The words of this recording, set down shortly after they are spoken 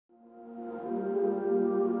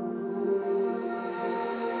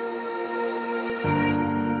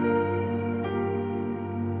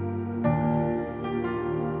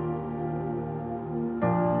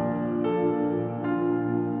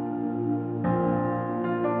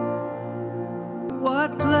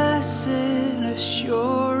blessed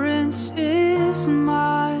assurance is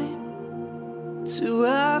mine to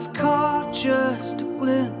have caught just a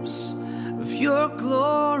glimpse of your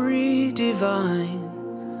glory divine.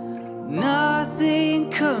 Nothing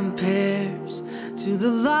compares to the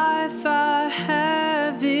life I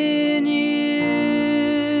have in you.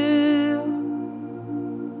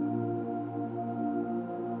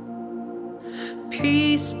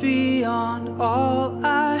 Peace beyond all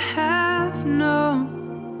I have known,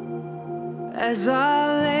 as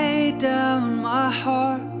I lay down my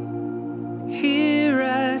heart here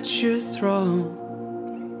at your throne.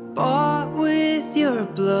 Bought with your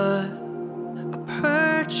blood, a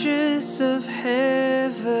purchase of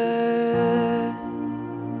heaven.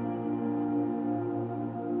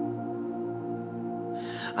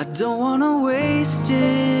 I don't wanna waste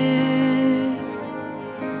it,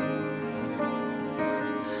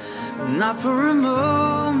 not for a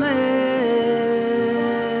moment.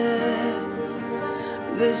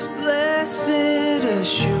 This blessed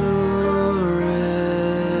assurance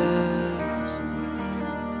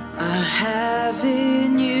I have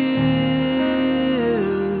in you.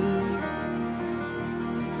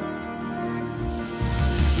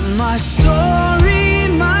 My story,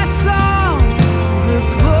 my song, the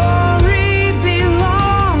glory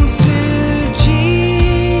belongs to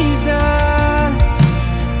Jesus.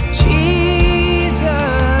 Jesus,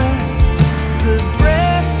 the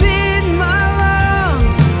breath in my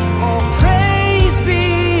lungs, all praise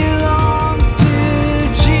belongs to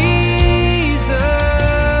Jesus.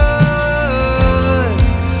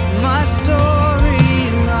 My story,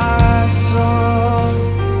 my song.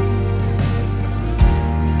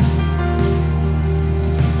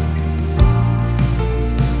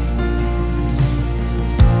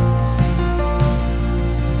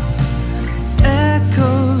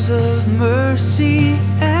 Of mercy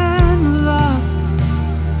and love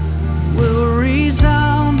will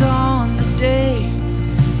resound on the day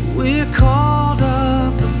we're called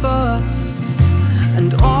up above, and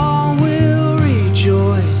all will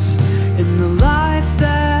rejoice in the life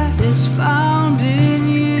that is found in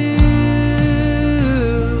you.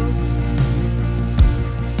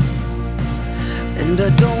 And I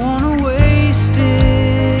don't wanna waste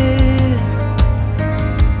it,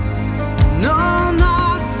 no,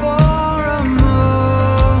 not for a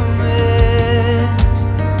moment.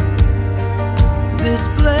 This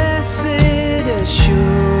blessed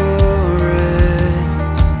assurance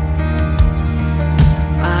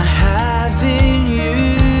I have in you.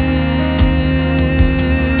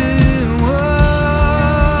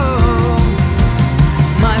 Whoa.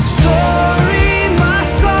 My story, my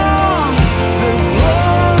song, the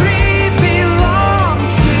glory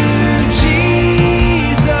belongs to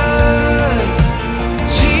Jesus.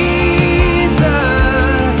 Jesus,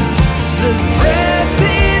 the breath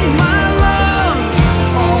in my lungs,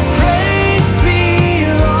 all praise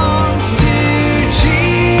belongs to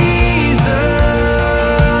Jesus.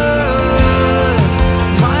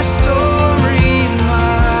 My story,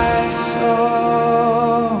 my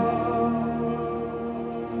song.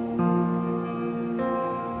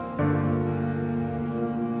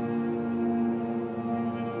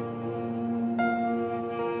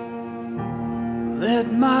 Let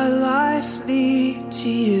my life lead to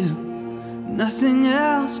you, nothing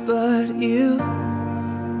else but you.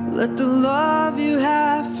 Let the love you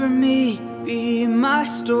have for me be my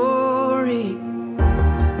story.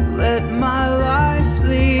 Let my life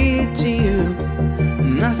lead to you,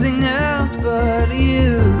 nothing else but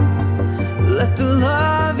you. Let the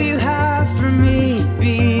love you have